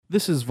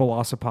This is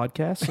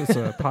Velocipodcast. It's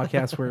a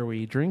podcast where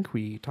we drink,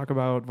 we talk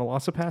about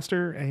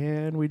Velocipaster,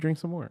 and we drink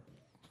some more.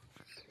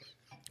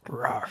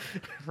 Rawr.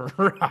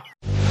 Rawr.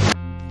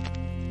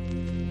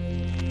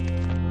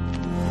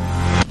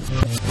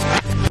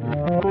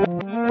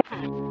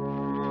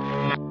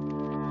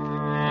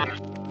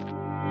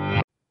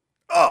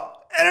 Oh,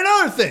 and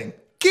another thing.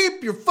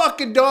 Keep your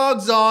fucking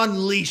dogs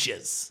on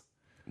leashes.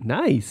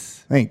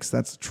 Nice. Thanks.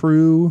 That's a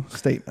true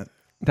statement.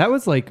 That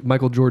was like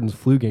Michael Jordan's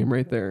flu game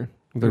right there.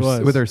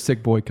 With our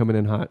sick boy coming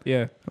in hot.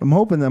 Yeah. I'm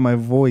hoping that my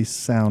voice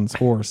sounds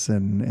hoarse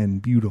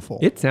and beautiful.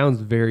 It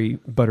sounds very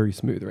buttery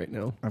smooth right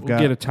now. I've We'll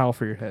get a towel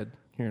for your head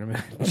here in a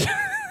minute.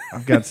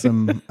 I've got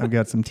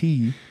some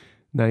tea,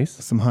 Nice.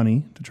 some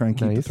honey to try and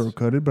keep the Nice. throat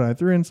coated, but I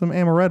threw in some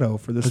amaretto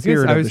for the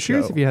spirit I of was the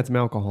curious show. if you had some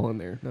alcohol in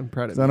there. I'm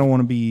proud of 'Cause you. I don't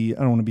want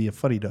to be a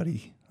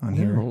fuddy-duddy on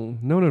here No,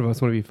 none of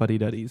us want to be fuddy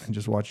duddies. and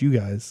just watch you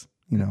guys.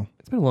 You know,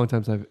 It's been a long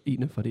time since I've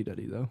eaten a fuddy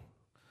duddy though.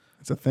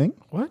 it's a thing.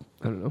 What?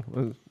 I don't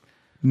know.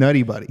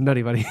 Nutty buddy,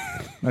 Nutty buddy.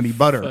 nutty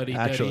butter. Fuddy-duddy.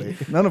 Actually,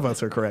 none of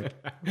us are correct.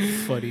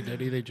 Fuddy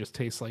duddy. They just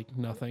taste like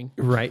nothing.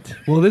 Right.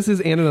 Well, this is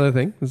And Another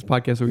Thing. This is a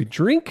podcast where we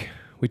drink,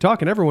 we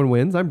talk, and everyone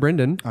wins. I'm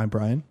Brendan. I'm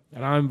Brian.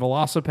 And I'm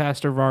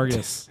Velocipaster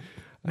Vargas.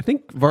 I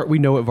think we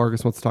know what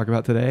Vargas wants to talk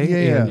about today.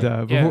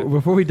 Yeah. And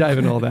before we dive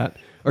into all that,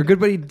 our good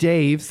buddy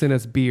Dave sent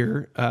us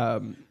beer.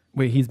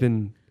 He's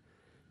been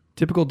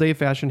typical Dave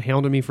fashion,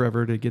 hounding me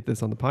forever to get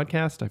this on the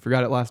podcast. I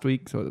forgot it last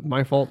week, so it's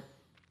my fault.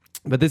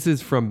 But this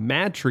is from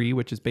Mad Tree,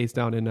 which is based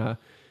out in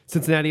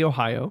Cincinnati,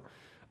 Ohio.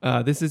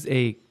 This is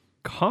a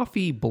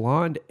coffee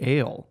blonde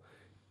ale.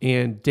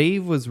 And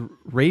Dave was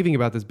raving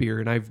about this beer,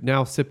 and I've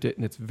now sipped it,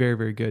 and it's very,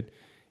 very good.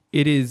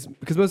 It is,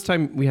 because most of the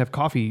time we have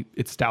coffee,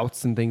 it's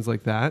stouts and things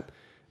like that.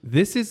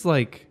 This is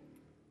like,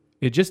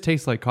 it just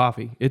tastes like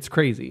coffee. It's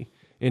crazy.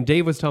 And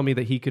Dave was telling me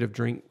that he could have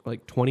drank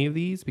like 20 of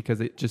these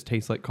because it just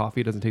tastes like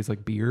coffee. It doesn't taste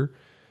like beer.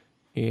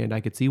 And I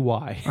could see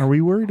why. Are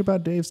we worried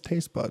about Dave's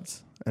taste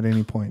buds at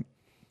any point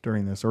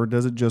during this, or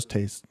does it just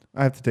taste?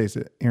 I have to taste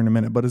it here in a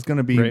minute, but it's going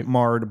to be Right.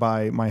 marred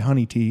by my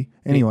honey tea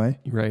anyway.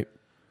 Right.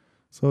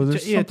 So is there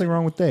Yeah, something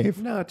wrong with Dave?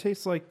 No, it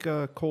tastes like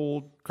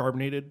cold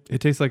carbonated.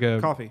 It tastes like a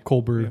Coffee.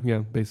 cold brew. Yeah,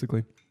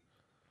 basically.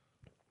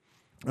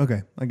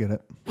 Okay, I get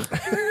it.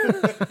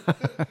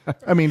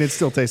 I mean, it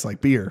still tastes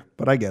like beer,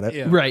 but I get it.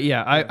 Yeah. Right.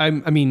 Yeah. I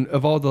mean,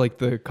 of all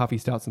the coffee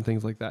stouts and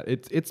things like that,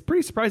 it's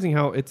pretty surprising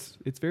how it's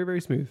very,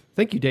 very smooth.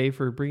 Thank you, Dave,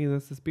 for bringing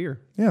us this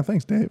beer. Yeah,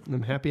 thanks, Dave.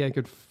 I'm happy I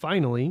could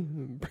finally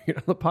bring it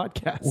on the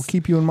podcast. We'll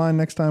keep you in mind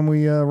next time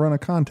we run a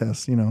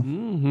contest,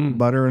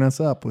 buttering us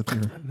up with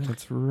your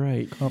That's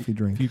right. coffee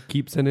drink. If you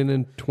keep sending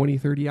in 20,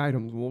 30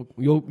 items,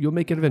 you'll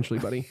make it eventually,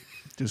 buddy.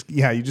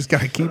 You just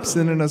got to keep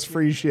sending us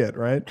free shit,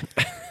 right?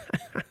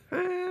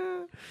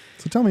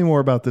 So tell me more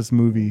about this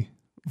movie.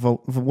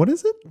 What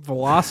is it?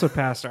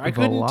 Velocipaster.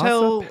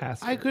 Velocipaster.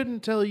 I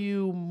couldn't tell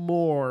you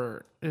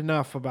more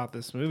enough about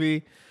this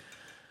movie.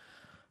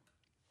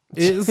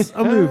 It's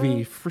a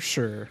movie for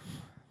sure,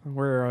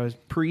 where a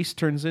priest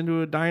turns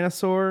into a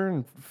dinosaur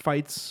and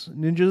fights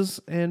ninjas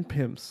and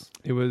pimps.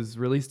 It was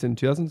released in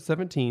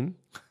 2017.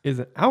 Is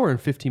an hour and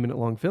 15-minute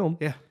long film.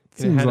 Yeah. And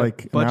it Seems had a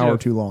like an budget hour of-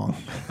 too long,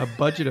 A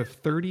budget of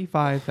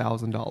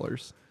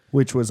 $35,000.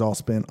 which was all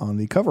spent on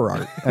the cover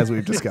art, as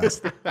we've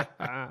discussed.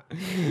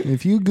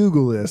 If you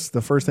Google this,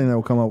 the first thing that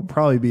will come up will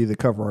probably be the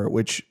cover art,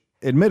 which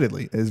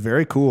admittedly is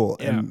very cool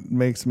and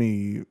makes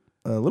me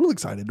a little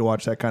excited to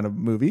watch that kind of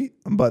movie.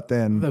 But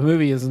then, The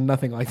movie is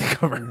nothing like the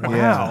cover.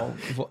 Wow.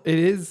 Well, it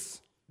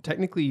is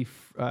technically,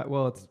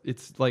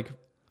 it's like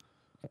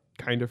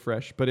kind of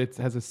fresh, but it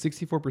has a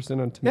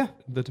 64% on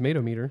the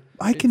tomato meter.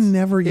 I can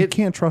never, you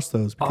can't trust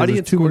those because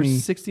Audience there's too score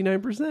many.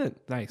 69%.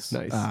 Nice.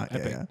 Nice.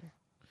 Yeah.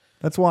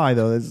 That's why,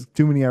 though. There's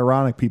too many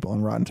ironic people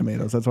on Rotten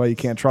Tomatoes. That's why you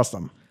can't trust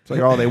them. It's like,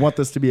 oh, they want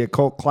this to be a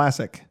cult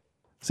classic.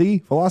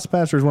 See,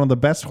 Velocipaster is one of the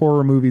best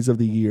horror movies of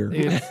the year.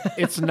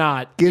 It's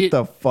not. Get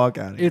the fuck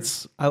out of here.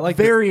 It's I like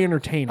very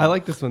entertaining. I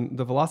like this one.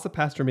 The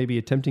Velocipaster may be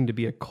attempting to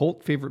be a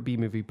cult favorite B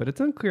movie, but it's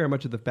unclear how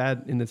much of the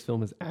bad in this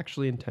film is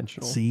actually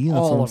intentional. See, that's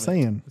all what I'm of it.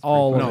 saying.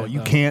 All of no, it, you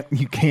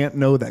though. can't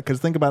know that because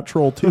think about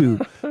Troll 2.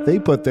 They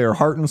put their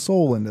heart and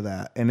soul into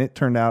that, and it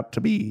turned out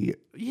to be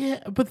Yeah,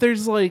 but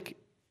there's like,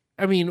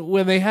 I mean,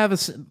 when they have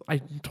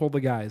I told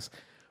the guys,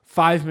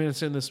 5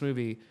 minutes in this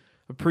movie,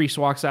 a priest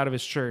walks out of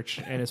his church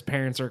and his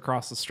parents are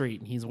across the street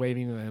and he's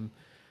waving to them.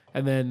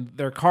 And then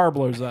their car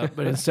blows up,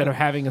 but instead of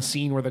having a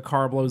scene where the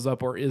car blows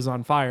up or is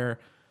on fire,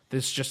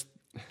 there's just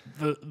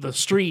the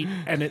street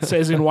and it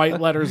says in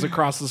white letters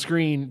across the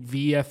screen,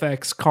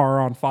 VFX car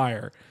on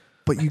fire.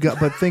 But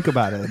think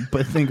about it.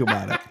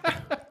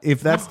 If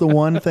that's the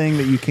one thing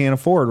that you can't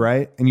afford,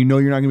 right? And you know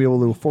you're not going to be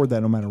able to afford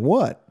that no matter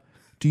what.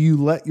 Do you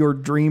let your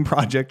dream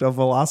project of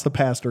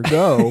Velocipaster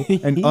go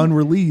and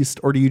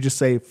unreleased, or do you just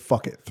say,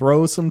 fuck it,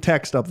 throw some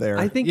text up there?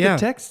 I think Yeah. the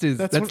text is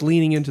That's that's what-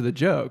 leaning into the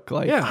joke.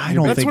 Like, Yeah. I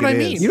don't That's think what it I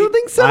is. mean. You don't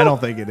think so? I don't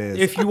think it is.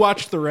 If you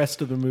watch the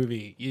rest of the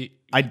movie,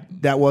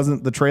 that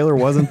wasn't the trailer,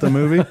 wasn't the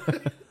movie.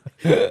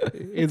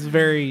 it's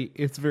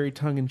very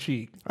tongue in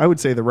cheek. I would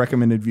say the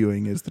recommended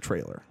viewing is the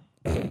trailer.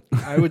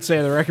 I would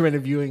say the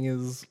recommended viewing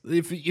is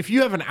if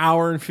you have an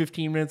hour and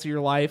 15 minutes of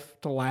your life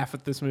to laugh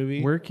at this movie,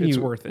 it's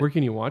worth it. Where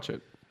can you watch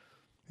it?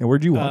 And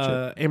where'd you watch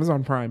it?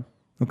 Amazon Prime.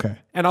 Okay.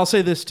 And I'll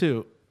say this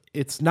too.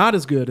 It's not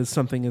as good as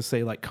something as,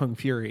 say, like Kung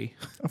Fury.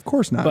 Of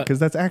course not, But- because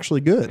that's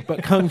actually good.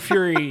 But Kung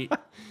Fury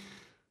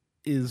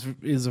is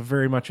a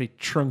very much a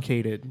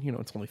truncated,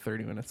 it's only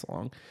 30 minutes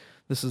long.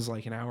 This is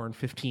like an hour and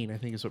 15, I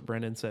think is what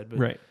Brendan said. But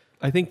Right.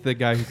 I think the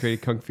guy who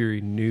created Kung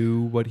Fury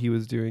knew what he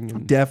was doing.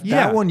 And Yeah.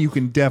 That one you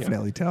can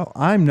definitely tell.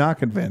 I'm not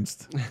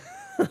convinced.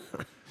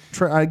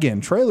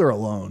 Again, trailer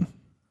alone,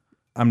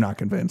 I'm not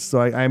convinced. So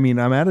I mean,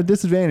 I'm at a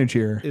disadvantage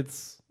here.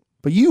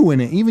 But you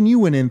went in, even you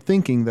went in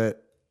thinking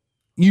that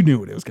you knew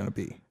what it was going to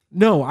be.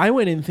 No, I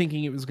went in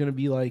thinking it was going to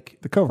be like,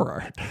 The cover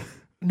art.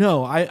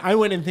 no, I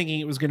went in thinking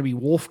it was going to be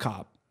Wolf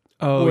Cop.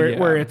 Oh,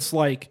 where it's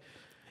like,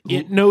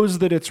 it knows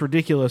that it's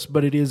ridiculous,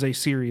 but it is a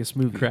serious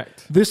movie.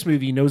 Correct. This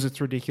movie knows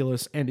it's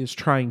ridiculous and is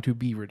trying to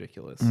be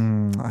ridiculous.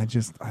 I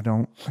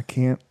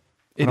can't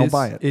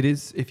buy it. It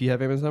is, if you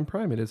have Amazon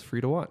Prime, it is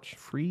free to watch.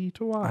 Free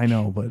to watch. I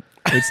know, but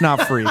it's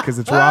not free because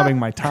it's robbing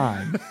my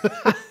time.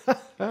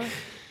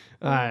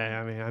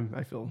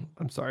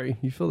 I'm sorry.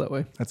 You feel that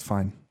way. That's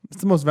fine. It's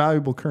the most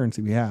valuable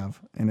currency we have,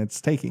 and it's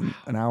taking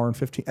an hour and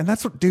 15. And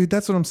that's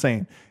what I'm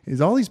saying.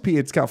 Is all these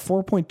it's got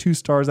 4.2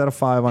 stars out of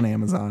 5 on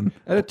Amazon.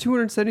 At a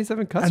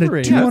 277 At customer a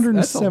rating.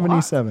 That's a lot.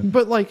 277.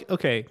 But like,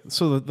 okay,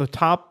 so the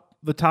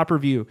top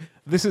review.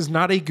 This is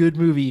not a good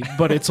movie,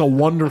 but it's a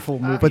wonderful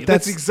movie. But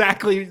that's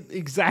that's-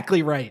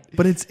 exactly right.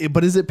 But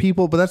is it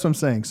people? But that's what I'm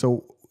saying.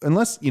 So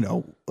unless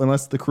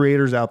the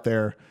creators out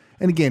there,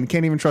 and again,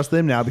 can't even trust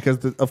them now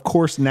because of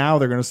course now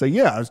they're going to say,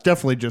 yeah, it's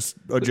definitely just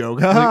a joke.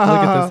 Look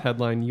at this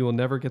headline. You will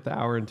never get the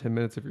hour and 10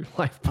 minutes of your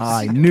life.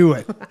 I knew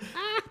it.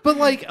 But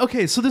like,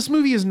 okay, so this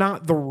movie is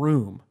not The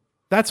Room.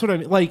 That's what I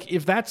mean. Like,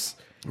 if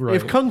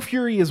Kung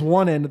Fury is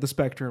one end of the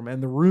spectrum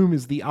and The Room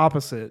is the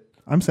opposite,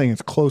 I'm saying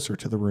it's closer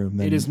to The Room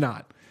than it is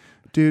not.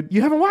 Dude,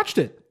 You haven't watched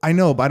it. I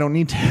know, but I don't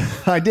need to.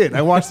 I did.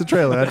 I watched the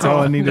trailer. That's all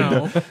I needed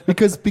No. to.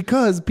 Because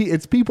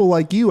it's people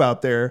like you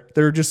out there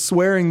that are just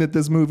swearing that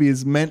this movie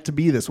is meant to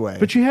be this way.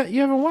 But you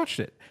haven't watched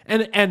it.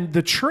 And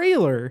the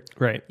trailer,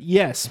 Right.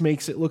 yes,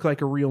 makes it look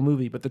like a real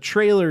movie, but the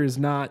trailer is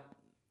not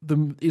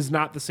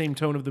the same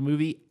tone of the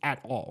movie at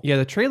all. Yeah,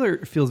 the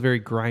trailer feels very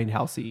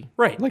grindhousey.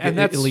 Right. Like And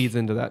it leads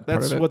into that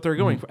part That's of it. what they're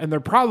going for. And they're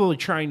probably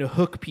trying to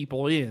hook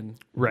people in,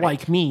 Right.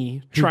 like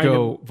me, To trying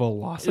go to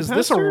Velocipaster? is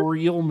this a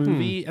real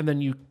movie? And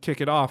then you kick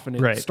it off, and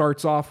it Right.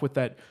 starts off with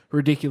that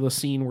ridiculous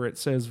scene where it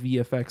says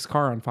VFX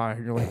car on fire,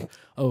 and you're like,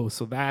 oh,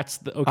 so that's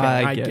the okay.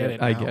 I get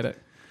it. I now. get it.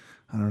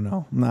 I don't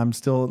know. I'm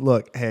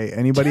still hey,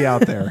 anybody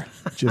out there,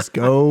 just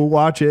go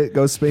watch it.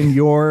 Go spend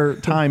your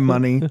time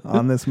money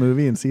on this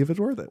movie and see if it's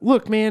worth it.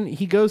 Look, man,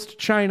 he goes to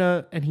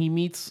China and he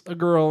meets a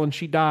girl and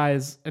she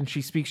dies and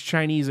she speaks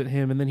Chinese at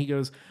him, and then he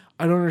goes,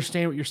 I don't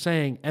understand what you're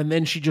saying, and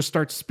then she just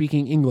starts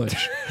speaking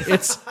English.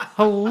 It's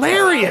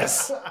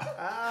hilarious.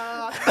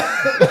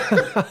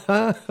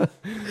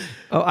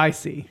 Oh, I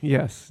see.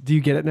 Yes. Do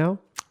you get it now?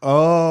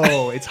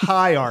 Oh, it's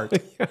high art.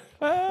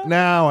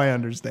 Now I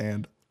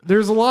understand.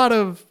 There's a lot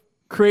of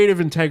creative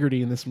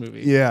integrity in this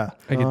movie. Yeah,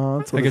 I could-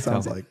 that's what I it could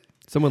sounds tell. like.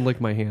 Someone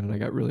licked my hand and I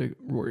got really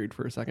worried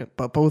for a second.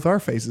 But both our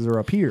faces are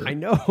up here. I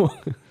know.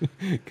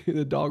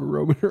 The dog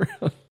roaming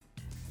around.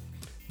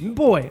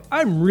 Boy,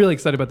 I'm really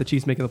excited about the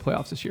Chiefs making the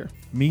playoffs this year.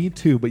 Me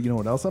too. But you know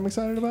what else I'm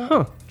excited about?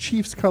 Huh.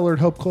 Chiefs colored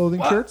Hope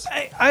clothing shirts.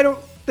 I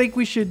don't think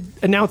we should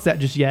announce that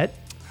just yet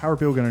How are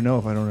people going to know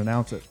if I don't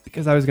announce it?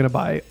 because I was going to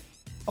buy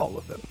all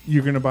of them.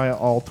 You're going to buy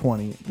all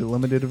 20, the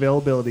limited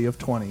availability of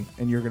 20,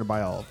 and you're going to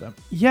buy all of them.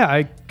 Yeah,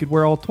 I could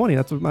wear all 20.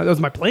 That was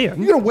my plan.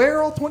 You're going to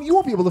wear all 20? You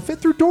won't be able to fit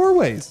through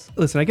doorways.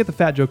 Listen, I get the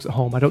fat jokes at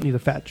home. I don't need the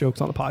fat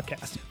jokes on the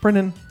podcast.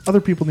 Brendan, other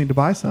people need to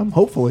buy some,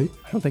 hopefully.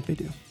 I don't think they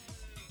do.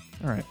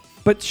 All right.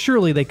 But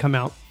surely they come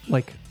out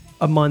like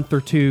a month or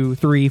 2,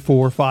 3,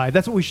 4, 5.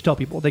 That's what we should tell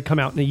people. They come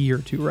out in a year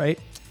or two, right?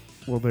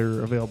 Well,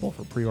 they're available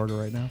for pre-order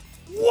right now.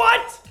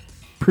 What?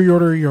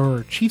 Pre-order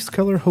your Chiefs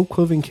Color Hope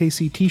Clothing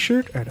KC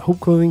t-shirt at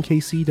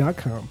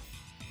hopeclothingkc.com.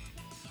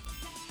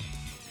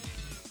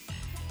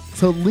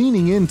 So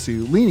leaning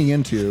into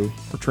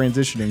or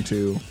transitioning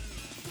to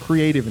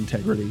creative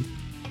integrity.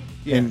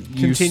 And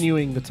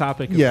Continuing the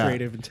topic of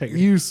creative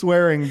integrity. You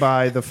swearing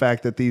by the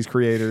fact that these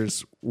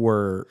creators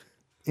were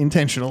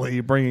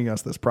intentionally bringing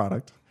us this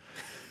product.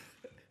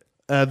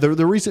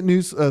 The recent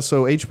news,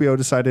 so HBO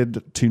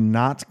decided to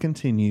not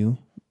continue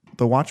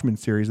the Watchmen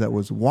series that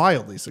was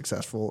wildly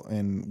successful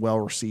and well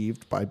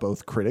received by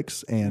both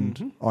critics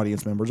and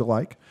audience members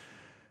alike.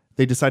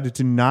 They decided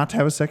to not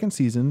have a second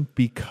season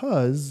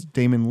because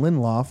Damon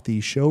Lindelof, the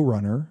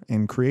showrunner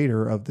and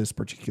creator of this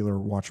particular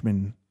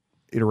Watchmen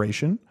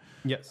iteration,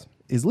 Yes.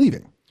 is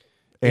leaving.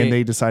 And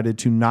they decided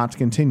to not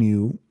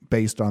continue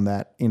based on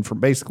that,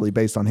 basically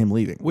based on him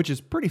leaving. Which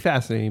is pretty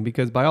fascinating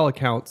because by all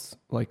accounts,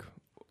 like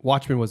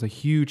Watchmen was a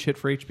huge hit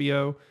for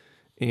HBO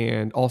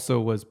and also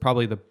was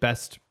probably the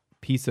best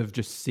piece of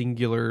just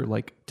singular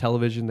like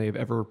television they've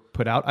ever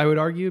put out, I would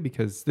argue,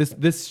 because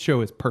this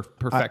show is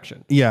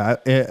perfection.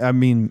 I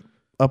mean,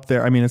 up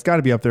there. I mean, it's got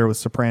to be up there with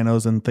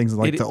Sopranos and things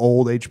like the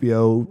old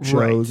HBO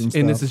shows and stuff.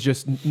 And this is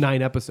just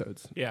 9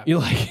 episodes. Yeah. You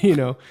like,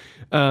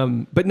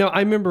 but no, I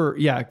remember,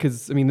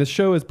 because I mean, this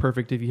show is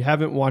perfect. If you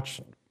haven't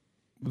watched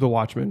The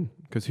Watchmen,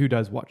 because who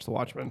does watch The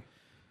Watchmen?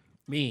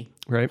 Me.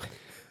 Right.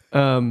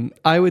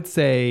 I would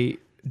say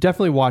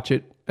definitely watch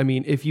it. I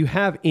mean, if you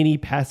have any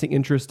passing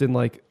interest in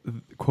like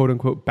quote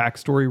unquote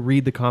backstory,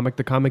 read the comic.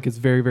 The comic is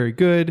very, very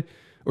good,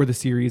 or the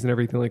series and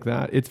everything like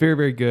that. It's very,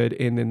 very good.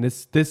 And then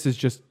this is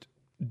just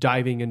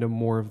diving into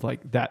more of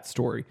like that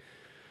story.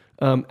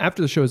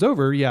 After the show is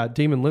over,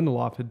 Damon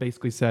Lindelof had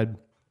basically said,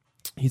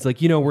 he's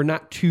like, we're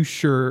not too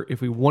sure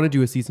if we want to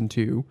do a season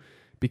 2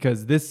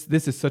 because this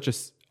is such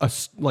a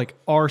like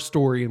our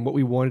story and what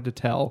we wanted to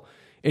tell.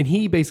 And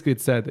he basically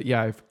had said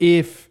that,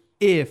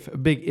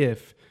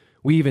 if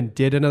we even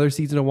did another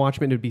season of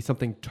Watchmen, it'd be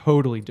something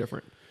totally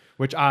different,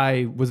 which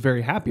I was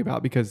very happy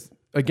about because,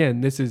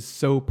 again, this is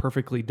so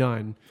perfectly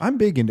done. I'm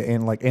big into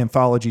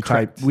anthology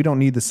Correct. type. We don't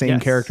need the same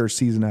Yes. characters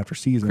season after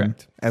season.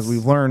 Correct. As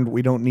we've learned,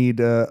 we don't need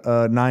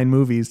 9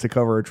 movies to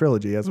cover a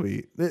trilogy.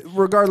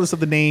 Regardless of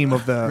the name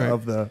of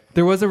the.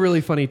 There was a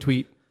really funny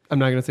tweet. I'm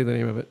not going to say the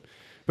name of it,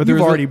 but there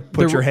You've was already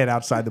put your head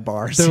outside the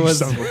bars. There You was.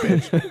 son of a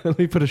bitch. Let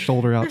me put a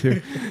shoulder out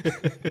too.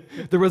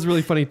 There was a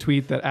really funny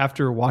tweet that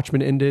after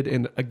Watchmen ended,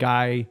 and a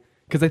guy,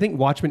 because I think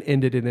Watchmen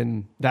ended, and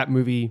then that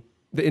movie,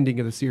 the ending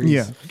of the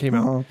series came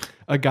out. Uh-huh.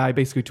 A guy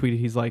basically tweeted,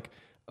 he's like,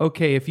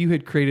 "Okay, if you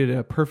had created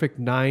a perfect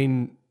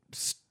nine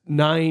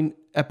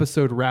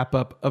episode wrap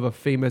up of a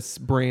famous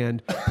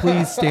brand,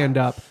 please stand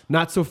up.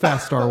 Not so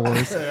fast, Star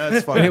Wars."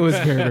 That's funny. And it was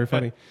very, very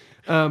funny.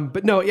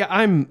 But no,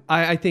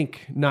 I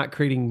think not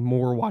creating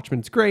more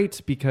Watchmen's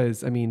great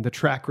because, I mean, the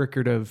track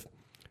record of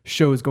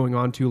shows going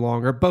on too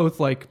long are both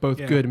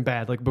good and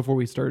bad. Like before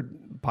we started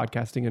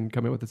podcasting and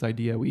coming up with this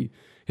idea, we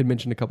had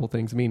mentioned a couple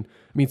things. I mean,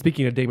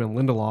 speaking of Damon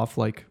Lindelof,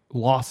 like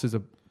Lost is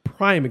a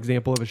prime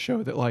example of a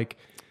show that like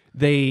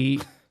they,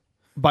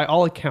 by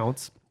all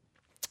accounts,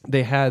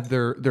 they had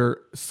their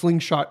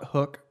slingshot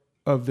hook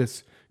of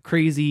this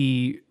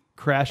crazy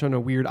crash on a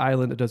weird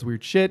island that does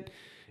weird shit.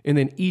 And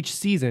then each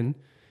season,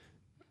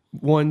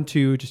 1,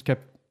 2 just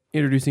kept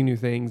introducing new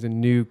things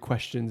and new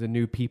questions and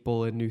new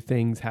people and new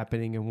things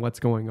happening and what's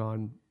going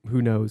on,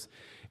 who knows.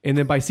 And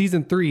then by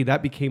season 3,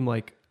 that became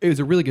like, it was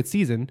a really good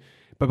season.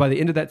 But by the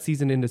end of that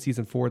season into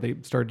season 4, they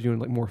started doing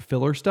like more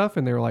filler stuff.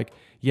 And they were like,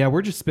 yeah,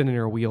 we're just spinning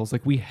our wheels.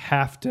 Like we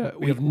have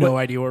no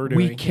idea what we're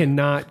doing. We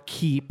cannot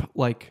keep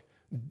like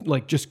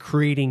just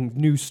creating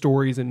new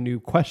stories and new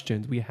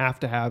questions. We have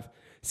to have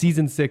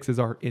season 6 as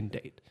our end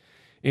date.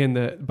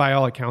 And by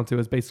all accounts, it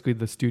was basically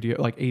the studio,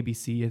 like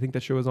ABC, I think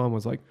that show was on,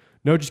 was like,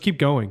 no, just keep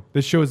going.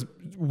 This show is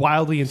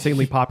wildly,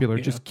 insanely popular.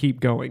 Just keep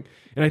going.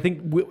 And I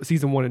think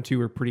season 1 and 2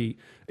 are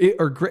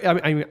great.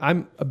 I mean,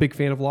 I'm a big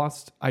fan of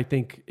Lost. I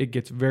think it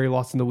gets very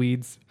lost in the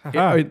weeds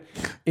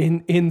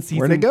in season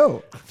Where'd it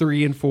go?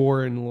 3 and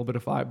 4 and a little bit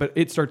of 5. But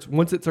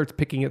once it starts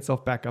picking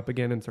itself back up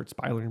again and starts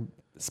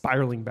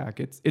spiraling back,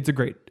 it's a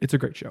great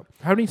show.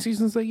 How many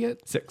seasons they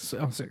get? 6.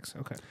 Oh, 6.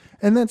 Okay.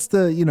 And that's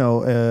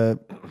to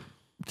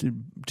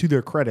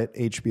their credit,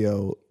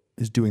 HBO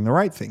is doing the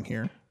right thing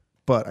here.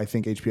 But I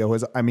think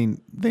HBO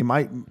they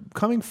might,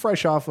 coming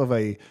fresh off of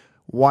a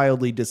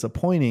wildly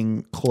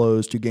disappointing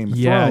close to Game of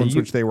Thrones,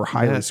 which they were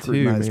highly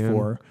scrutinized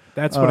for.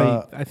 That's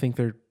what I think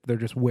they're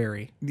just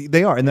wary.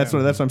 They are, and that's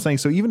what I'm saying.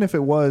 So even if it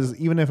was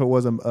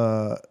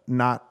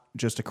not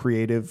just a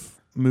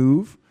creative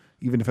move,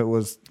 even if it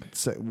was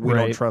we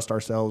don't trust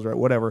ourselves or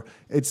whatever,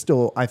 it's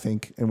still, I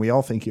think, and we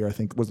all think here, I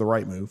think was the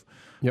right move.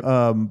 Yep.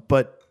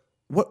 But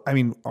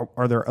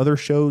are there other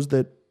shows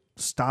that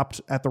stopped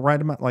at the right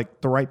amount,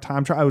 like the right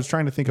time? I was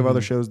trying to think of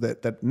other shows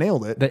that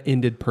nailed it, that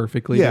ended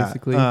perfectly.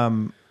 Basically.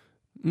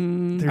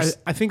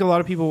 I think a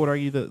lot of people would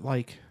argue that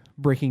like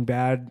Breaking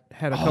Bad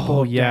had a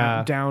couple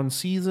of down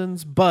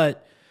seasons,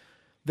 but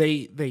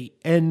they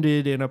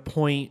ended in a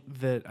point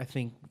that I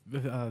think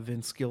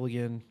Vince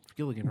Gilligan,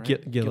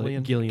 right?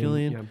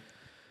 Gillian.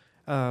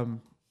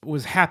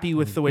 Was happy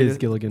with the way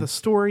the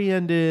story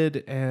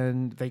ended,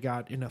 and they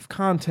got enough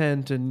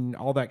content and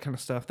all that kind of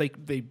stuff. They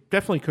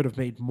definitely could have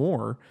made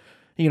more,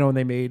 and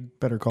they made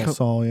Better Call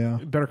Saul,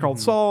 Better Call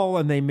Saul,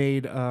 and they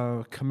made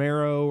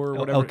Camaro or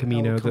whatever, El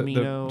Camino,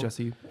 the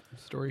Jesse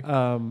story.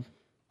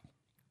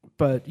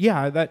 But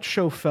yeah, that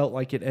show felt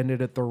like it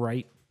ended at the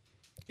right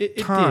it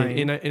time.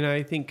 did, and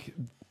I think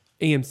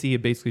AMC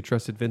had basically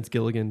trusted Vince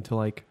Gilligan to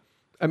like.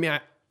 I mean,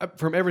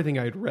 from everything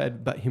I'd read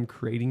about him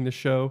creating the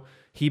show,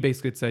 he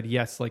basically had said,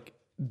 yes, like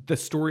the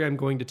story I'm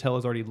going to tell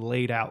is already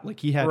laid out.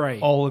 Like he had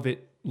all of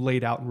it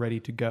laid out and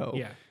ready to go.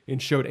 Yeah.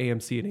 And showed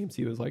AMC, and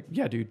AMC was like,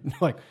 yeah, dude,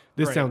 like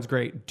this sounds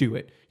great. Do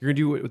it. You're going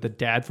to do it with the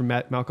dad from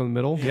Malcolm in the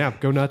Middle? Yeah,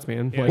 go nuts,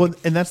 man. Yeah. Like, well,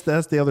 and that's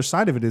the other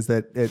side of it is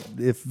that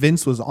if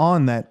Vince was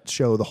on that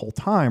show the whole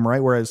time,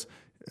 right? Whereas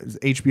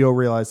HBO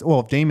realized, well,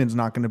 if Damon's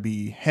not going to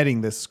be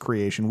heading this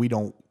creation, we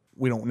don't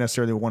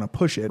necessarily want to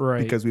push it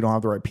Right. because we don't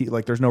have the right people.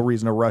 Like there's no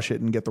reason to rush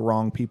it and get the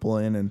wrong people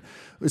in. And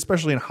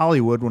especially in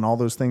Hollywood, when all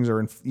those things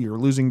are, you're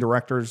losing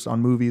directors on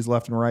movies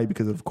left and right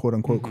because of quote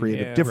unquote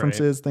creative Yeah,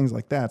 differences, things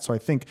like that. So I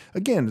think,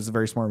 again, it's a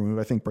very smart move.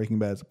 I think Breaking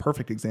Bad is a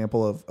perfect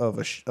example of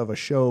a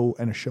show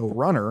and a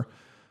showrunner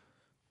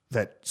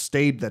that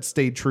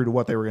stayed true to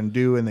what they were going to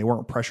do, and they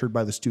weren't pressured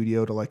by the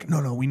studio to like,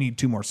 no, we need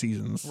 2 more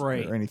seasons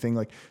Right. or anything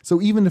like. So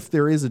even if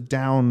there is a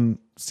down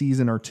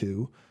season or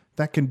 2,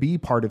 that can be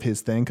part of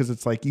his thing, because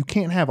it's like you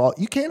can't have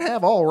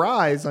all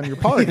rise on your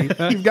party.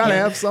 You've got to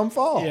have some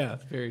fall. Yeah.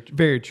 Very,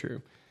 very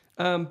true.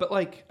 But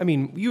like, I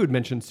mean, you had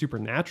mentioned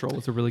Supernatural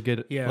was a really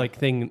good like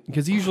thing,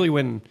 because usually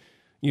when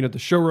the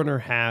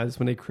showrunner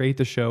when they create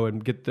the show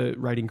and get the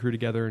writing crew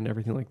together and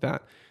everything like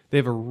that, they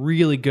have a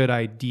really good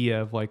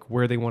idea of like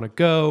where they want to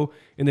go.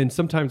 And then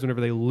sometimes whenever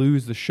they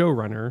lose the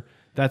showrunner,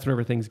 that's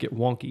whenever things get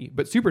wonky.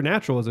 But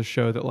Supernatural is a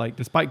show that, like,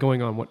 despite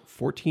going on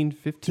 14,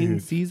 15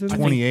 seasons,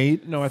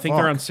 28. No, I think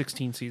they're on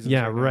 16 seasons.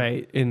 yeah, right now.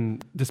 right.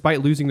 And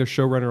despite losing their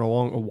showrunner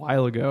a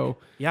while ago,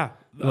 Yeah,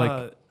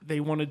 Like- they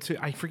wanted to.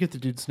 I forget the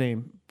dude's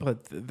name,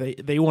 but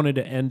they wanted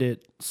to end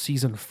it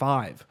season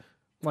 5.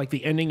 Like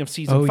the ending of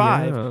season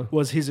 5 yeah.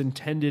 was his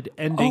intended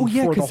ending Oh,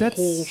 yeah, for 'cause the that's-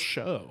 whole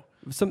show.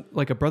 some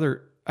like a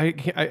brother.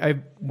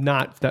 I'm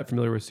not that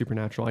familiar with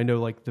Supernatural. I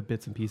know like the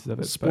bits and pieces of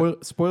it.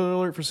 Spoiler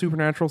alert for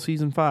Supernatural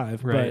season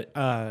 5. Right.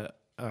 But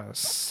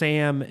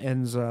Sam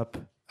ends up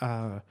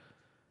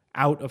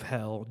out of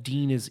hell.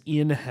 Dean is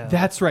in hell.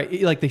 That's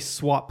right. Like they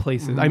swap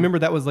places. I remember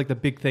that was like the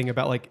big thing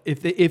about like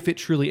if it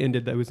truly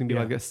ended, that was gonna be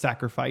like a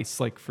sacrifice,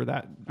 like for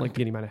that, like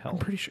getting him out of hell. I'm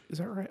pretty sure. Is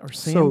that right? Or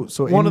Sam?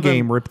 So one of them-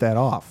 Endgame ripped that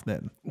off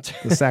then.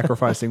 The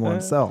sacrificing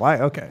oneself.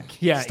 Okay.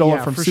 Yeah, Stole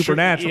yeah, it from for sure.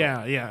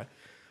 Supernatural. Yeah.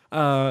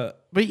 But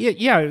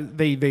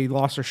they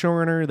lost their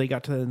showrunner. They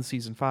got to in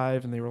season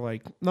 5 and they were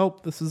like,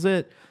 nope, this is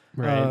it.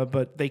 Right.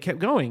 But they kept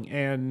going,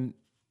 and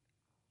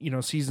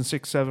season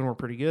 6, 7 were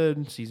pretty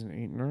good. Season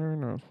 8,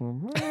 no,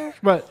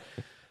 but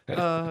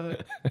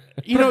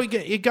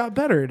it got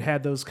better. It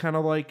had those kind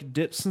of like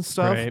dips and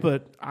stuff. Right.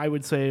 But I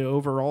would say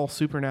overall,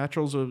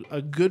 Supernatural's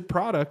a good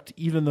product,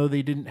 even though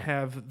they didn't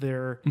have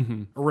their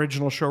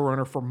original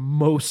showrunner for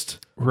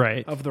most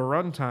Right. of the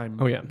runtime.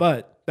 Oh, yeah.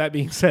 But that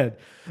being said,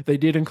 they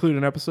did include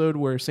an episode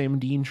where Sam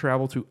and Dean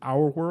travel to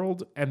our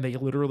world and they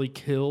literally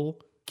kill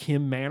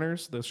Kim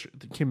Manners.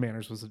 Kim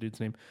Manners was the dude's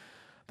name.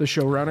 The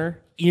showrunner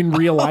in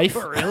real life.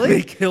 Really?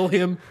 They kill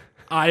him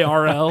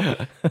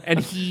IRL, and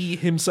he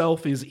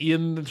himself is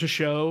in the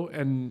show.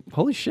 And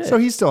Holy shit. So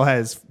he still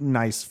has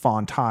nice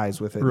fond ties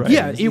with it. Right.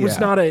 yeah, it was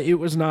not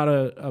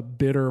a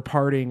bitter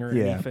parting or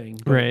Yeah. anything.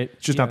 But right.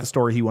 It's just not the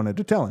story he wanted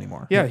to tell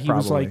anymore. yeah, he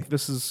was Probably. like,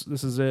 "This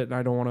is it, and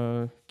I don't want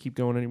to keep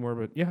going anymore."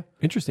 But yeah,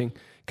 Interesting.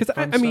 Because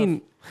I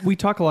mean, we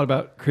talk a lot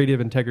about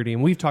creative integrity,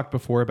 and we've talked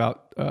before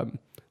about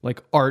like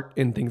art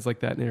and things like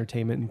that, and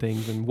entertainment and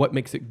things, and what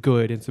makes it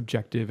good and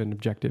subjective and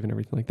objective and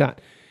everything like that.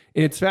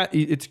 And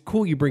it's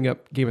cool you bring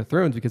up Game of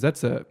Thrones, because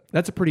that's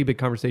a pretty big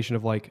conversation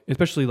of like,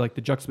 especially like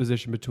the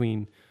juxtaposition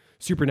between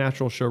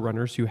Supernatural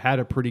showrunners who had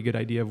a pretty good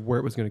idea of where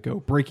it was going to go,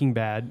 Breaking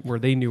Bad, where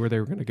they knew where they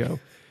were going to go,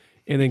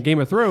 and then Game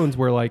of Thrones,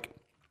 where like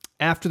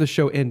after the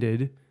show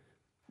ended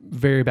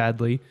very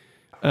badly,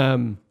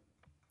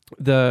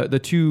 the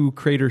two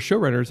creator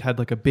showrunners had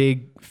like a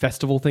big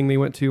festival thing they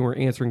went to and were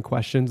answering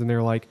questions, and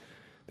they're like,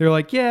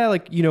 yeah,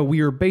 like,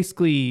 we were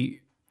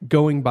basically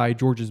going by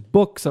George's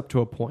books up to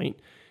a point.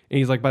 And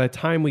he's like, by the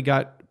time we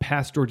got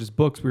past George's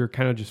books, we were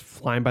kind of just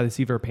flying by the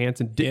seat of our pants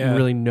and didn't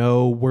really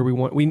know where we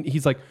want.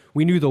 He's like,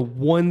 we knew the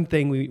one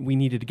thing we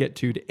needed to get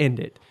to end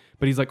it.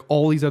 But he's like,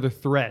 all these other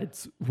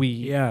threads,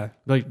 we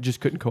like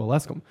just couldn't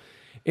coalesce them.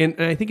 And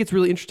I think it's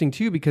really interesting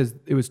too, because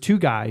it was two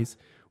guys.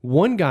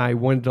 One guy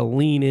wanted to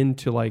lean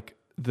into like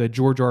the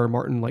George R. R.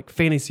 Martin like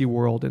fantasy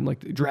world and like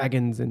the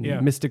dragons and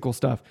mystical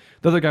stuff.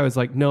 The other guy was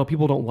like, no,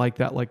 people don't like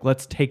that. Like,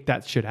 let's take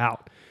that shit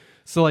out.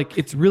 So like,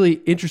 it's really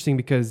interesting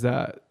because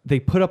they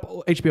put up,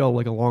 HBO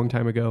like a long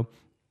time ago,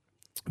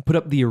 put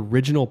up the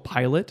original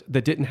pilot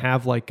that didn't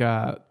have like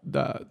the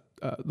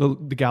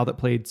gal that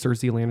played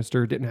Cersei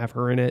Lannister, didn't have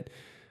her in it.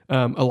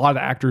 A lot of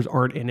the actors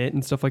aren't in it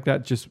and stuff like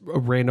that. Just a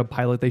random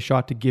pilot they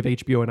shot to give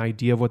HBO an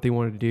idea of what they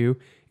wanted to do.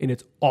 And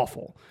it's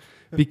awful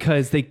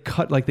because they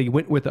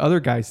went with the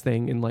other guy's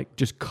thing and like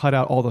just cut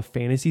out all the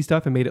fantasy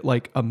stuff and made it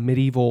like a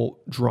medieval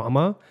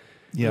drama.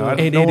 Yeah,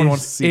 And no it one is-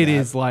 wants to see it that.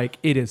 is like,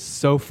 it is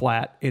so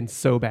flat and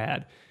so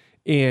bad.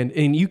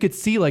 And you could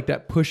see like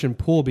that push and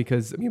pull,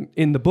 because I mean,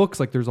 in the books,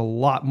 like there's a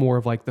lot more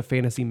of like the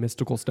fantasy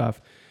mystical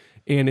stuff.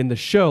 And in the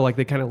show, like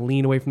they kind of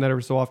lean away from that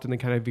every so often. They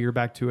kind of veer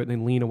back to it and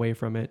then lean away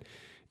from it.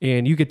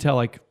 And you could tell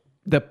like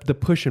the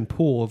push and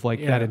pull of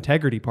like that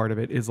integrity part of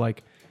it is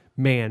like,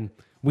 man,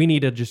 we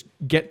need to just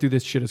get through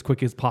this shit as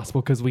quick as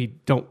possible because we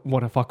don't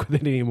want to fuck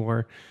with it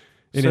anymore.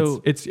 And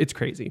So- it's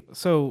crazy.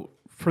 So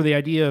for the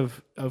idea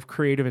of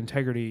creative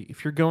integrity,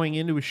 if you're going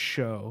into a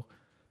show,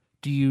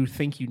 do you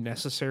think you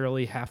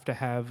necessarily have to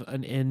have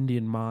an end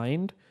in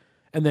mind?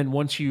 And then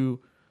once you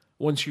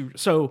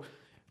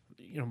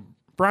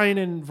Brian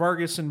and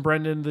Vargas and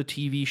Brendan, the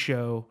TV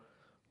show,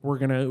 we're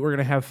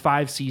gonna have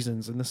 5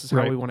 seasons, and this is how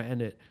Right. we want to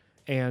end it.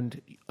 And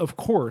of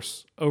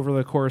course, over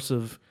the course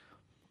of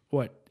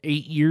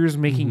 8 years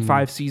making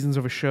 5 seasons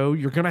of a show,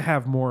 you're gonna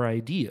have more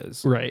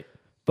ideas. Right.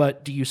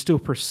 But do you still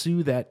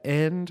pursue that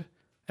end?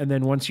 And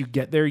then once you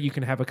get there, you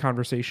can have a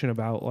conversation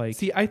about like,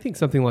 See, I think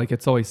something like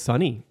It's Always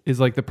Sunny is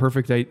like the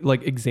perfect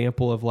like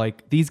example of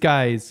like these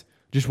guys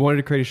just wanted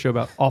to create a show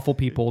about awful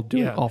people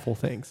doing Yeah. awful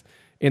things.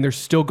 And they're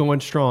still going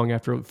strong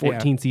after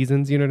 14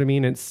 seasons, you know what I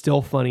mean? And it's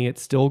still funny,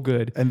 it's still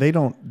good. And they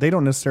don't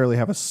necessarily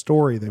have a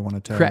story they want to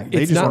tell. Correct.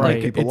 They It's just not want to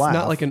like make people it's laugh.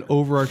 not like an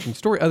overarching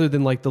story other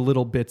than like the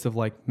little bits of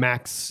like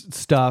Max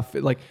stuff,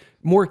 like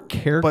more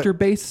character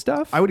based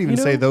stuff. I would even you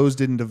know? say those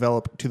didn't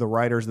develop to the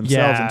writers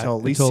themselves until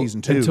at least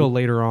season 2. Until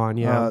later on,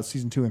 yeah.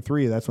 Season 2 and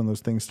 3, that's when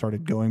those things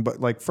started going. But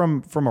like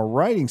from a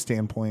writing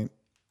standpoint,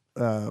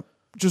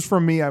 just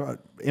from me,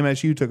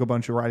 MSU took a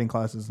bunch of writing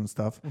classes and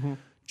stuff. Mm-hmm.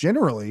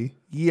 Generally,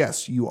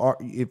 yes, you are.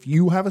 If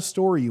you have a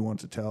story you want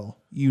to tell,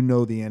 you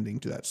know the ending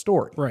to that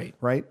story. Right.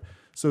 Right.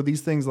 So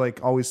these things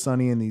like Always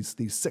Sunny and these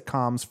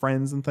sitcoms,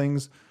 Friends and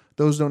things,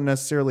 those don't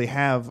necessarily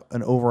have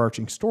an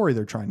overarching story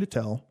they're trying to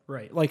tell.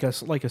 right, like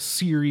a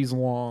series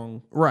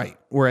long. Right.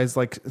 Whereas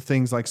like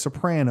things like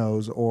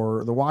Sopranos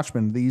or The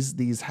Watchmen,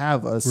 these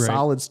have a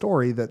solid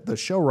story that the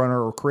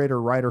showrunner or creator,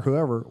 writer,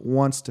 whoever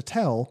wants to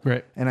tell.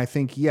 Right. And I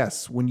think,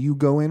 yes, when you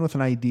go in with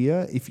an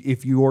idea,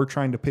 if you're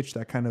trying to pitch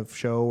that kind of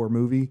show or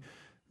movie,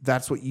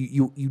 that's what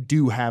you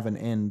do have an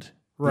end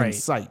in Right.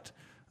 sight.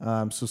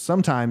 So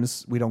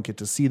sometimes we don't get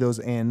to see those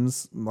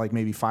ends, like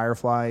maybe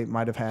Firefly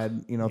might have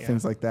had,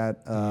 things like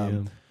that.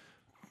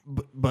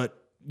 But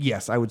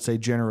yes, I would say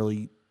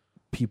generally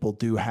people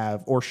do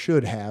have or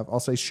should have, I'll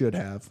say should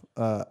have,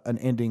 an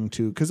ending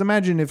to, because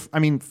imagine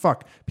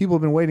people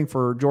have been waiting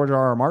for George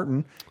R.R.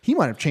 Martin. He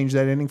might have changed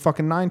that ending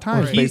fucking 9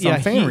 times based on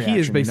fan reaction. He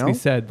has basically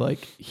said like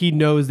he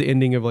knows the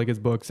ending of like his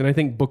books, and I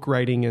think book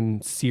writing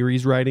and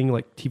series writing,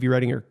 like TV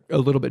writing, are a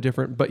little bit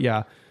different. But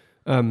yeah,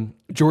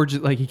 George,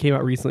 like he came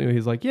out recently and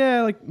he's like,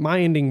 yeah, like my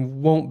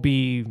ending won't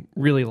be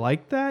really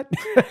like that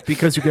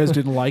Because you guys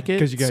didn't like it.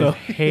 because you guys So-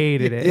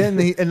 hated it.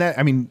 and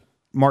that,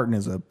 Martin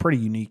is a pretty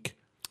unique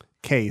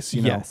case,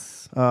 you know.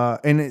 Yes.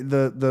 And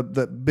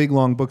the big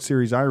long book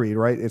series I read,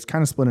 right? It's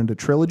kind of split into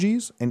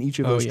trilogies, and each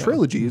of those yeah.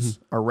 trilogies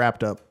are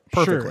wrapped up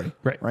perfectly,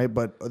 Right. Right,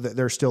 but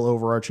there's still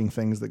overarching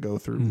things that go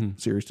through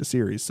series to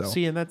series. So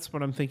See, and that's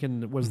what I'm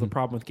thinking was the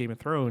problem with Game of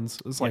Thrones.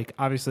 Is like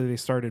obviously they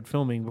started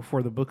filming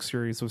before the book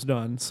series was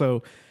done.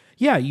 So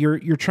yeah, you're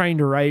trying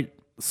to write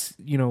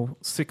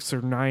 6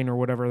 or 9 or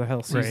whatever the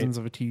hell seasons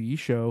of a TV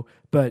show,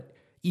 but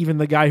even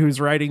the guy who's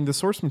writing the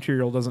source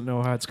material doesn't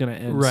know how it's going to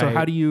end. So Right.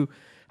 how do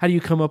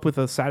you come up with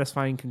a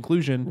satisfying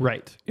conclusion?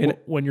 Right. And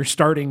when you're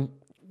starting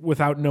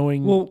without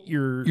knowing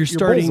your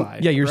starting bullseye,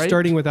 you're right?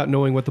 starting without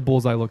knowing what the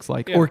bullseye looks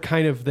like, Yeah. or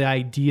kind of the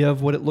idea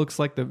of what it looks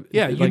like. you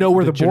like know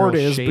where the board general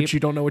is, shape. but you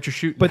don't know what you're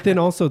shooting. But then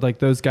also like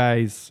those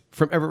guys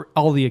from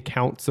all the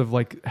accounts of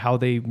like how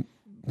they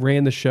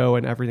ran the show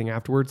and everything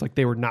afterwards, like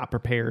they were not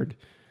prepared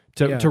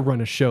to run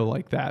a show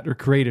like that or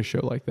create a show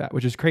like that,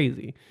 which is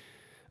crazy.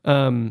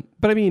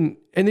 But I mean,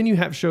 and then you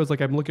have shows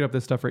like I'm looking up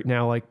this stuff right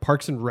now, like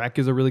Parks and Rec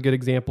is a really good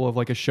example of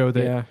like a show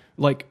that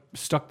like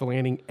stuck the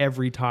landing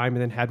every time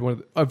and then had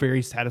a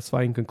very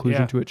satisfying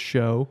conclusion to its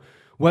show.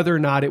 Whether or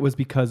not it was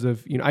because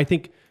of, I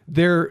think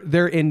their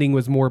ending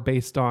was more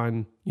based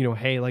on,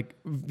 hey, like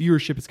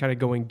viewership is kind of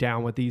going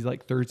down with these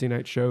like Thursday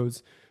night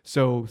shows.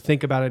 So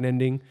think about an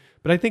ending.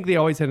 But I think they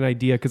always had an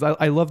idea, because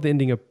I love the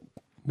ending of,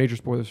 major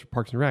spoilers for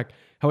Parks and Rec,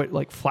 how it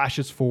like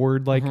flashes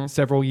forward like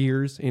several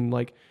years and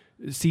like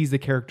sees the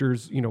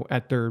characters,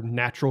 at their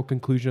natural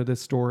conclusion of this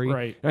story.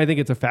 Right. And I think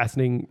it's a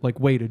fascinating like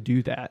way to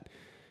do that,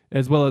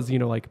 as well as,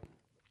 like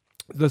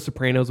The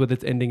Sopranos with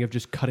its ending of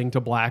just cutting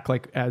to black,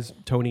 like as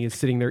Tony is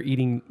sitting there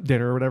eating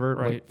dinner or whatever,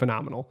 like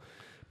phenomenal.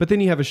 But then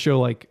you have a show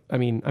like,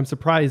 I'm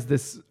surprised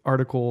this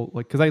article,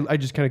 like, because I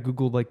just kind of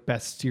Googled like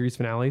best series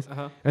finales.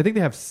 I think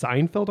they have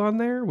Seinfeld on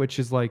there, which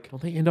is like, don't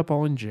they end up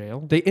all in jail?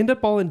 they end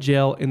up all in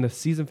jail, and the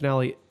season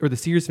finale or the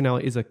series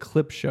finale is a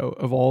clip show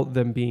of all of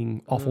them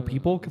being awful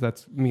people. Because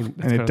that's and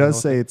kind it of does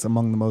the- say it's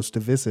among the most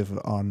divisive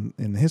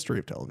in the history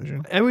of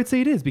television. I would say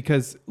it is,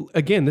 because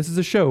again, this is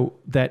a show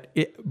that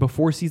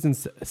before season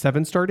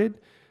 7 started,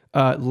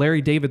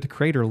 Larry David, the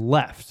creator,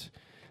 left.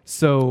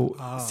 So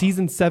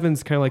season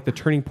 7's kind of like the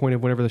turning point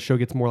of whenever the show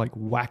gets more like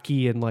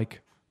wacky and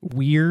like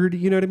weird.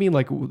 You know what I mean?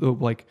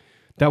 Like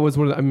that was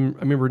one of I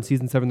remember in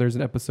season 7 there's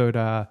an episode,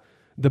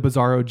 The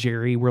Bizarro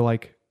Jerry, where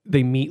like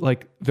they meet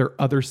like their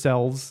other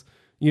selves.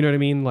 You know what I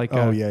mean? Like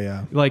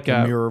Yeah. like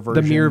The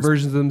mirror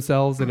versions of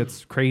themselves, and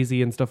it's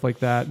crazy and stuff like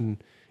that.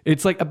 And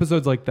it's like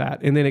episodes like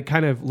that. And then it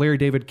kind of, Larry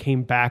David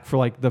came back for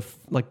like the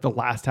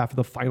last half of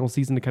the final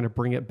season to kind of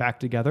bring it back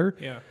together.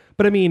 Yeah.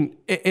 But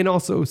and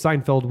also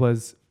Seinfeld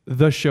was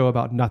the show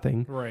about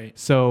nothing. Right.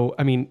 So,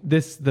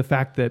 the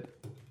fact that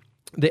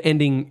the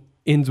ending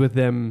ends with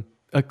them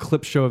a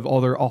clip show of all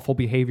their awful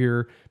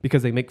behavior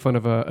because they make fun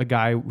of a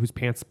guy whose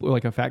pants,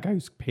 like a fat guy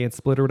whose pants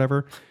split or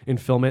whatever,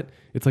 and film it.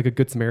 It's like a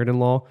Good Samaritan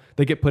law.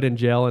 They get put in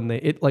jail and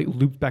it like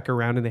loops back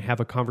around and they have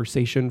a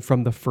conversation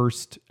from the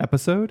first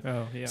episode.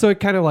 Oh, yeah. So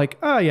it kind of like,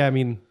 oh yeah, I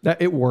mean that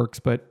it works,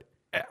 but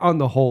on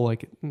the whole,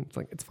 like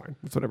it's fine.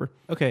 It's whatever.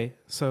 Okay,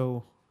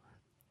 so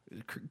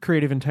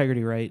creative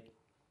integrity, right?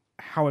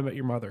 How I Met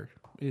Your Mother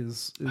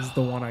is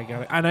the one I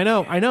got, and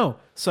I know.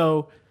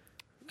 So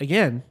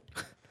again,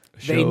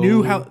 they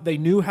knew how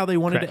they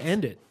wanted Correct. to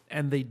end it,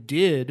 and they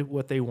did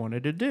what they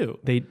wanted to do.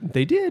 They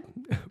did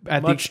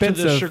at the Much to expense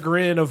the of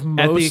chagrin of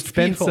most at the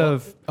expense people.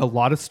 of a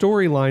lot of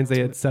storylines they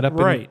had set up,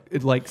 Right.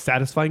 in like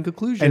satisfying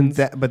conclusions.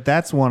 But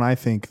that's one I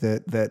think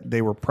that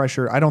they were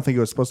pressured. I don't think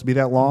it was supposed to be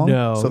that long.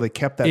 No, So they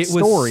kept that it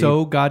story. was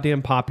so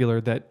goddamn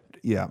popular that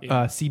yeah.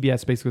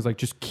 CBS basically was like,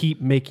 just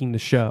keep making the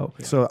show.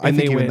 So I And think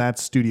they even went-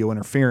 that's studio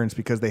interference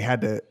because they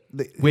had to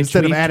which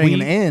instead of adding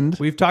an end.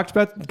 We've talked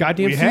about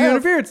goddamn studio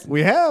interference.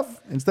 We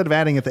have. Instead of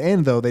adding at the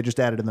end, though, they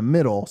just added in the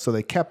middle. So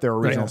they kept their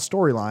original Right.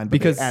 storyline, but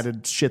Because they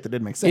added shit that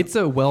didn't make sense. It's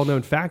a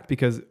well-known fact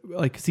because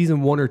like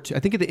season 1 or 2, I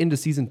think at the end of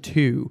season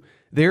 2,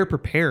 they're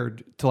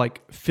prepared to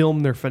like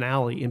film their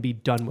finale and be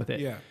done with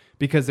it. Yeah.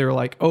 Because they were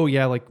like, oh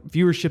yeah, like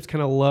viewership's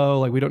kind of low.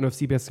 Like we don't know if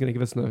CBS is going to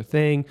give us another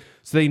thing.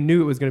 So they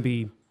knew it was going to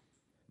be,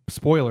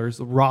 spoilers,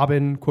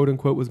 Robin, quote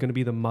unquote, was going to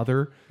be the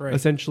mother, Right.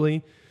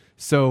 essentially.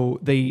 So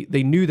they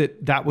knew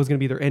that was going to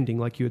be their ending,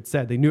 like you had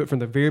said. They knew it from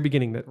the very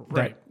beginning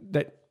Right.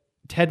 that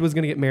Ted was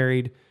going to get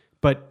married,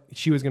 but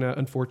she was going to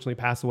unfortunately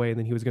pass away, and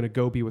then he was going to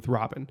go be with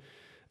Robin.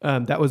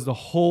 That was the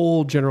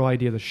whole general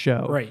idea of the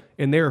show. Right.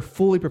 And they're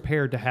fully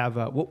prepared to have,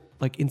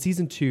 like in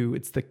season 2,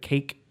 it's the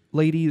cake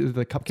lady,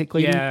 the cupcake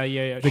lady.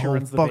 Yeah. She oh,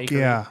 runs the fuck bakery.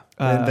 yeah.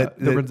 That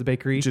runs the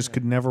bakery. Just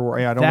could never work.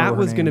 Yeah, I don't That remember her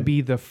was going to name.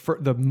 be the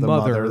mother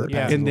mother, that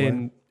passes and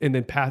away.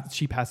 then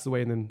she passes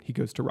away, and then he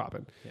goes to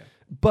Robin. Yeah.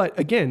 But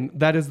again,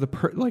 that is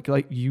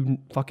like you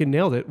fucking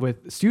nailed it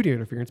with studio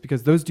interference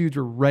because those dudes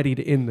were ready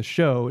to end the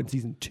show in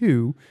season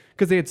 2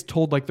 because they had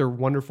told like their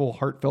wonderful,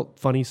 heartfelt,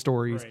 funny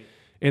stories, Right.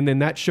 and then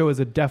that show is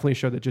definitely a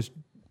show that just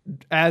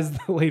as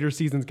the later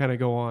seasons kind of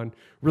go on,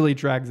 really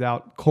drags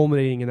out,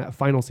 culminating in that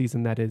final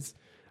season that is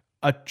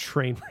a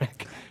train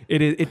wreck.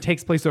 It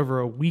takes place over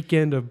a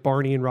weekend of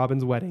Barney and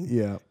Robin's wedding.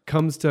 Yeah.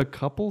 Comes to a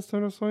couple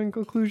satisfying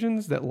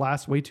conclusions that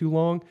last way too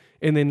long,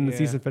 and then the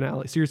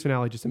Yeah. series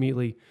finale just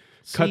immediately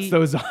cuts See,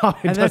 those off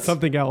and does that's-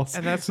 something else.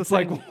 And that's the it's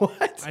thing. like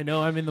what? I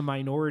know I'm in the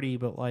minority,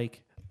 but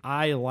like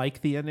I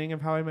like the ending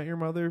of How I Met Your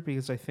Mother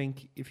because I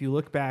think if you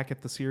look back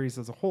at the series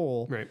as a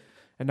whole, Right.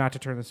 and not to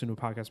turn this into a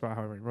podcast about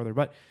How I Met Your Mother,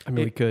 but I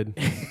mean, we could.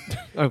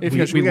 we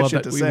Because we got love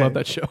shit that. to We say. love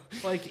that show.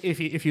 like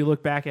if you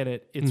look back at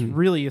it, it's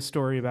really a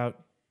story about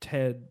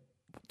Ted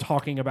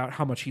talking about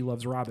how much he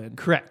loves Robin.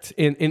 Correct.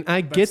 And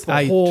I That's get, the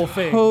I whole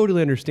thing.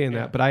 totally understand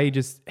Yeah. that, but I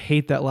just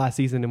hate that last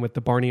season and with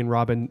the Barney and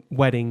Robin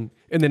wedding,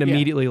 and then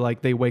immediately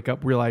like they wake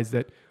up, realize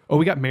that, oh,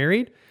 we got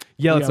married?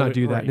 Yeah, let's Yeah, not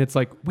do that. right. And it's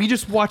like, we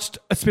just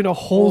spent a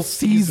whole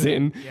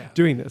season Yeah.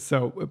 doing this.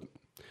 So,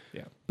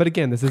 Yeah. but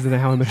again, this isn't a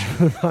How I Met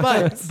Your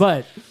Mother.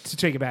 But to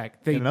take it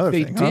back, they Another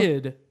they thing, huh?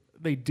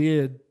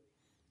 did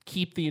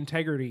keep the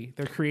integrity,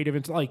 their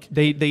creative, like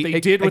They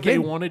did what they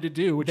again, wanted to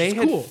do, which They is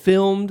had cool.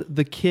 filmed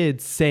the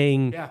kids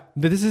saying Yeah.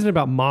 that this isn't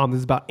about mom, this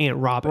is about Aunt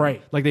Robin.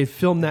 Right. Like they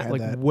filmed that had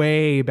like that.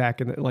 way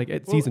back in the, like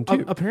at season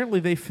 2. Apparently,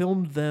 they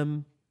filmed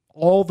them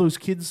all those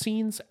kids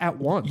scenes at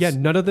once. Yeah,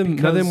 none of them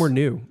because- were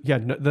new. Yeah,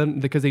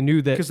 because they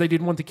knew that. because they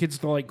didn't want the kids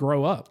to like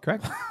grow up.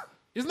 Correct.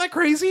 Isn't that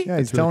crazy? Yeah,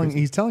 he's telling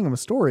him a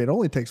story. It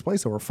only takes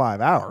place over 5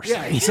 hours.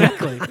 Yeah,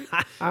 exactly.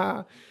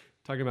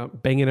 Talking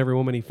about banging every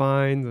woman he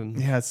finds and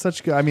Yeah, it's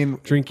such good. I mean,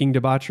 drinking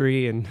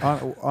debauchery and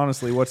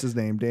honestly, what's his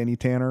name? Danny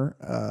Tanner.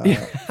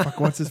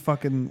 What's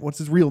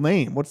his real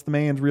name? What's the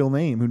man's real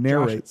name who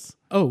narrates?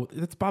 Oh,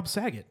 that's Bob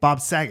Saget. Bob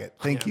Saget.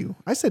 Thank you.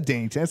 I said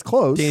Danny Tanner. It's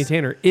close. Danny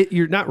Tanner.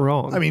 You're not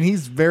wrong. I mean,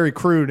 he's very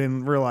crude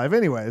in real life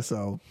anyway,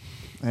 so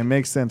it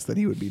makes sense that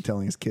he would be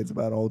telling his kids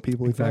about all the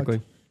people he exactly.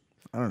 fucked.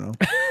 I don't know.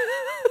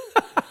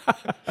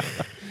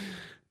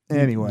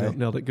 Anyway,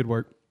 Nailed it. Good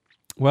work.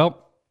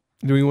 Well,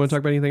 do we want to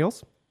talk about anything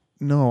else?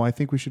 no, I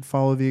think we should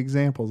follow the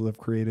examples of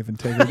creative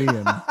integrity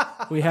and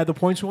We had the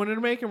points we wanted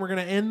to make, and we're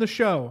going to end the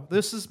show.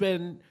 This has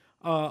been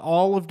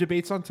all of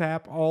Debates on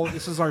Tap.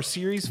 This is our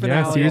series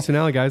finale. Yeah, series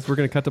finale, guys. We're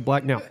going to cut to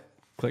black now.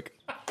 Click.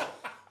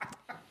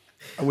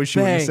 I wish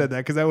you would have Bang. said that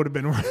because that would have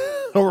been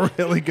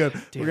really good.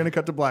 We're gonna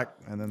cut to black,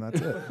 and then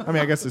that's it. I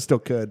mean, I guess it still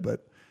could,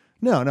 but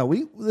no.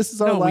 This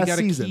is our No, we last got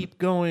to season. keep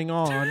going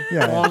on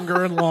Yeah.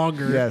 longer and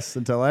longer. Yes,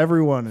 until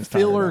everyone is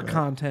tired Filler of it.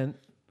 content.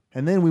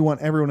 And then we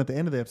want everyone at the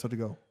end of the episode to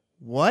go,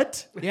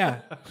 "What?" Yeah,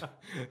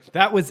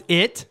 That was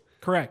it.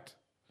 correct.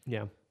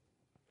 Yeah,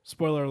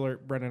 Spoiler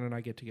alert, Brennan and I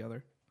get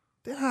together.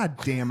 God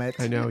damn it!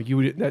 I know.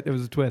 That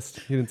was a twist.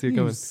 You didn't see it You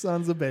coming.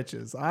 sons of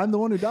bitches. I'm the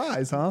one who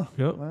dies, huh?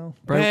 Yep. Well,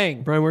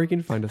 Bang. Brian, where can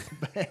you find us?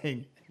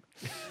 bang.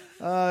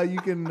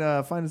 You can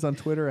find us on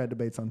Twitter at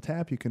Debates on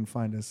Tap. You can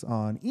find us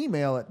on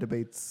email at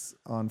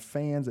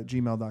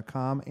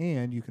debatesonfans@gmail.com.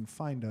 And you can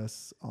find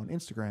us on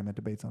Instagram at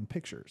Debates on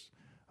Pictures.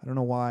 I don't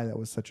know why that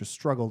was such a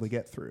struggle to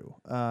get through.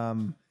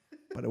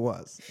 but it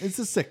was. It's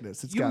a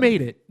sickness. It's You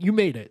made it. You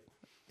made it.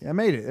 Yeah, I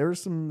made it. There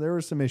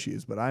were some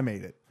issues, but I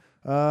made it.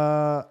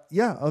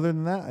 Yeah. Other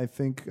than that, I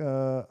think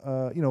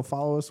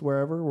follow us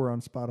wherever. We're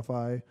on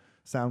Spotify,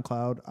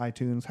 SoundCloud,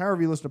 iTunes,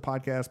 however you listen to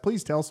podcasts.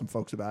 Please tell some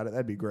folks about it.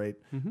 That'd be great.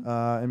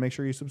 And make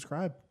sure you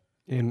subscribe.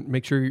 And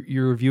make sure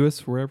you review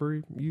us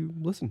wherever you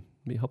listen.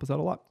 It help us out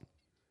a lot.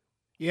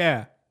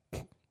 Yeah.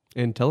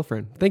 And tell a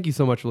friend. Thank you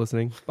so much for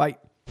listening. Bye.